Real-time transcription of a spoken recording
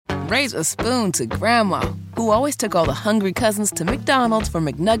raise a spoon to Grandma, who always took all the hungry cousins to McDonald's for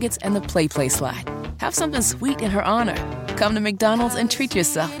McNuggets and the Play Slide. Have something sweet in her honor. Come to McDonald's and treat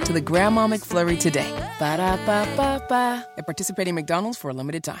yourself to the Grandma McFlurry today. Ba-da-ba-ba-ba. At participating McDonald's for a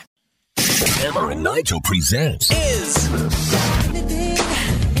limited time. Hammer and Nigel presents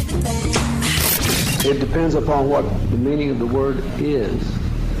It depends upon what the meaning of the word is.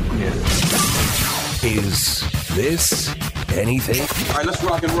 Is this anything? All right, let's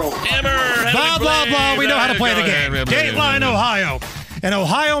rock and roll. Hammer! Blah, blah, blah. We know how to play the game. Dateline, Ohio. An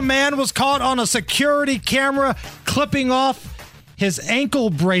Ohio man was caught on a security camera clipping off his ankle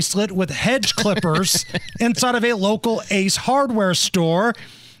bracelet with hedge clippers inside of a local Ace Hardware store.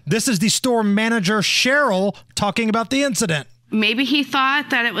 This is the store manager, Cheryl, talking about the incident. Maybe he thought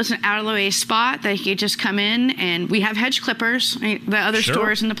that it was an out-of-the-way spot, that he could just come in, and we have hedge clippers. The other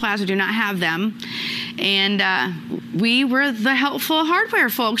stores in the plaza do not have them. And we were the helpful hardware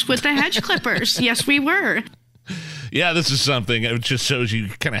folks with the hedge clippers. Yes, we were. Yeah, this is something. It just shows you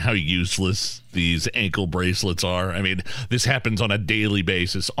kind of how useless these ankle bracelets are. I mean, this happens on a daily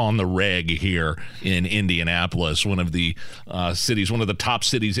basis on the reg here in Indianapolis, one of the cities, one of the top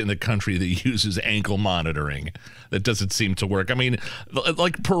cities in the country that uses ankle monitoring. That doesn't seem to work. I mean,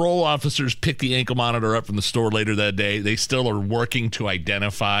 like parole officers pick the ankle monitor up from the store later that day. They still are working to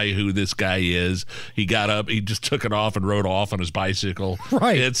identify who this guy is. He got up, he just took it off and rode off on his bicycle.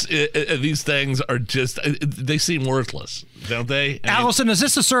 Right. These things are just, they seem worthless, don't they? Allison, is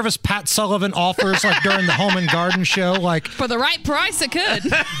this a service Pat Sullivan offers like during the Home and Garden show? Like, for the right price, it could.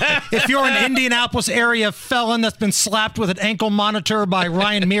 If you're an Indianapolis area felon that's been slapped with an ankle monitor by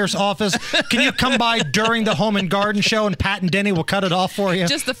Ryan Mears' office, can you come by during the Home and Garden show and Pat and Denny will cut it off for you?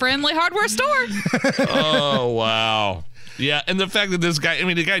 Just the friendly hardware store. Oh, wow. Yeah, and the fact that this guy, I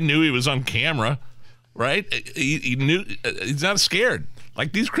mean, the guy knew he was on camera, right? He knew, he's not scared.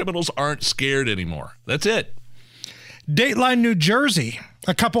 Like, these criminals aren't scared anymore. That's it. Dateline, New Jersey.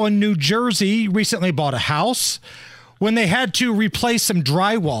 A couple in New Jersey recently bought a house. When they had to replace some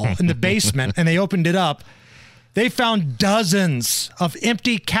drywall in the basement and they opened it up, they found dozens of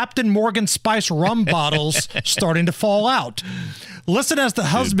empty Captain Morgan Spice rum bottles starting to fall out. Listen as the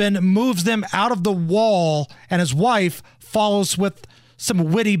husband moves them out of the wall and his wife follows with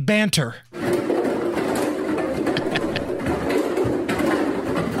some witty banter.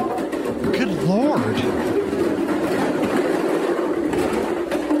 Good Lord.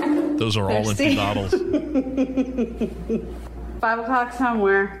 Those are all empty bottles. 5 o'clock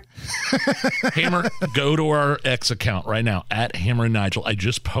somewhere. Hammer, go to our X account right now, at Hammer and Nigel. I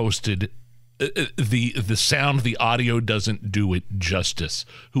just posted the sound, the audio doesn't do it justice.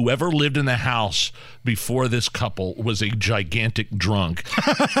 Whoever lived in the house before this couple was a gigantic drunk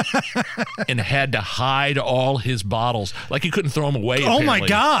and had to hide all his bottles. Like he couldn't throw them away. Oh, my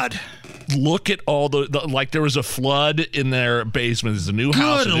God. Look at all the like there was a flood in their basement. There's a new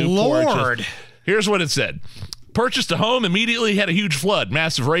house, a new Lord. porch. Here's what it said. Purchased a home, immediately had a huge flood,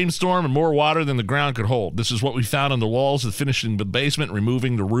 massive rainstorm, and more water than the ground could hold. This is what we found on the walls of finishing the basement,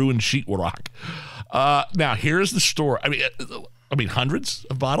 removing the ruined sheetrock. Now, here's the story. I mean, hundreds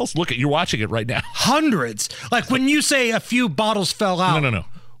of bottles? Look, you're watching it right now. Hundreds? Like when you say a few bottles fell out. No.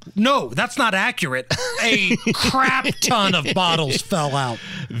 No, that's not accurate. A crap ton of bottles fell out.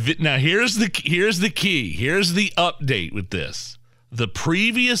 Now, here's the key. Here's the update with this. The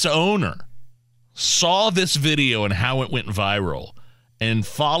previous owner saw this video and how it went viral and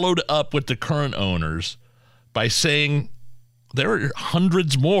followed up with the current owners by saying there are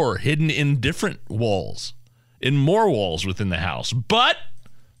hundreds more hidden in different walls, in more walls within the house. But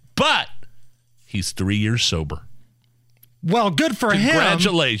he's 3 years sober. Well, good for him.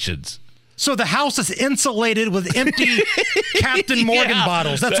 Congratulations. So the house is insulated with empty Captain Morgan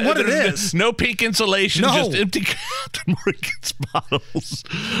bottles. That's what it is. No pink insulation, No. just empty Captain Morgan's bottles.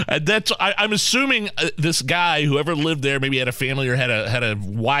 And that's I'm assuming this guy, whoever lived there, maybe had a family or had a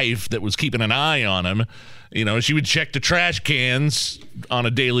wife that was keeping an eye on him. You know, she would check the trash cans on a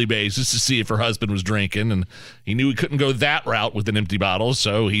daily basis to see if her husband was drinking, and he knew he couldn't go that route with an empty bottle,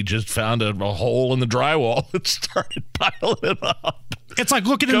 so he just found a hole in the drywall and started piling it up. It's like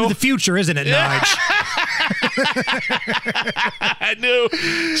looking into the future, isn't it, Nige? I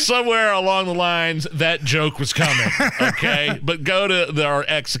knew somewhere along the lines that joke was coming, okay? But go to our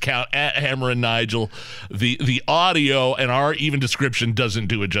X account, at Hammer and Nigel. The audio and our even description doesn't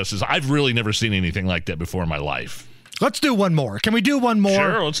do it justice. I've really never seen anything like that before in my life. Let's do one more. Can we do one more?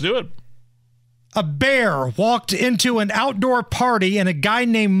 Sure, let's do it. A bear walked into an outdoor party, and a guy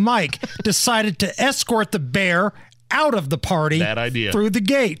named Mike decided to escort the bear out of the party. Bad idea. Through the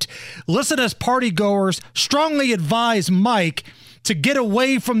gate. Listen as partygoers strongly advise Mike to get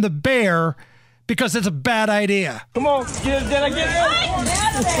away from the bear because it's a bad idea. Come on, did I get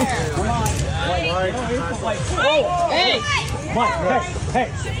it? Come on. Hey! Mike, hey,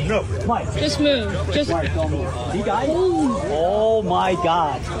 no. Mike. Just move. Mike, don't move. You got it? Oh, my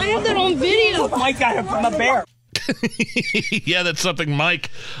God. I have that on video. Mike got it from a bear. Yeah, that's something Mike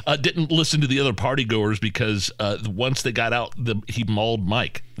didn't listen to the other party goers because once they got out, he mauled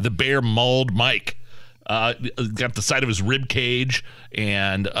Mike. The bear mauled Mike. Got the side of his rib cage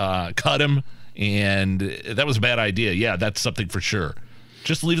and cut him, and that was a bad idea. Yeah, that's something for sure.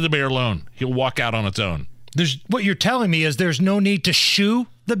 Just leave the bear alone. He'll walk out on its own. What you're telling me is there's no need to shoo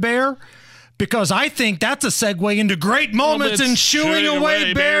the bear? Because I think that's a segue into great moments in shooing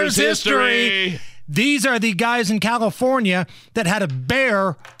away bears history. These are the guys in California that had a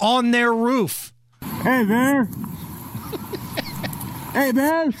bear on their roof. Hey, bear. Hey,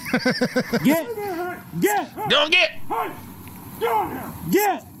 bear. Get. Go get.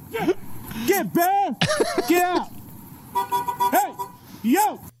 Get, bear. Get out. Hey,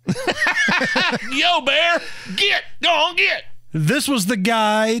 yo. Yo, bear. Get. Go on, get. This was the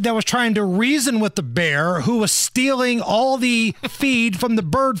guy that was trying to reason with the bear who was stealing all the feed from the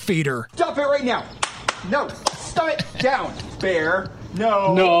bird feeder. Stop it right now. No, stop it down, bear.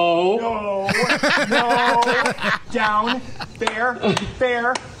 No. Down,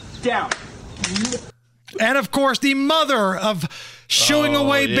 bear, down. And of course, the mother of shooing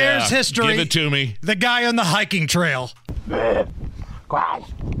away bears history. Give it to me. The guy on the hiking trail.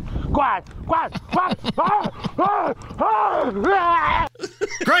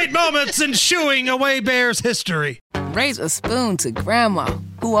 Great moments in shooing away bears history. Raise a spoon to Grandma,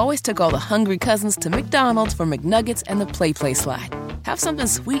 who always took all the hungry cousins to McDonald's for McNuggets and the Play Slide. Have something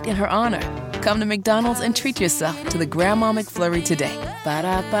sweet in her honor. Come to McDonald's and treat yourself to the Grandma McFlurry today.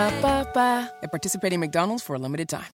 Ba-da-ba-ba-ba. At participating McDonald's for a limited time.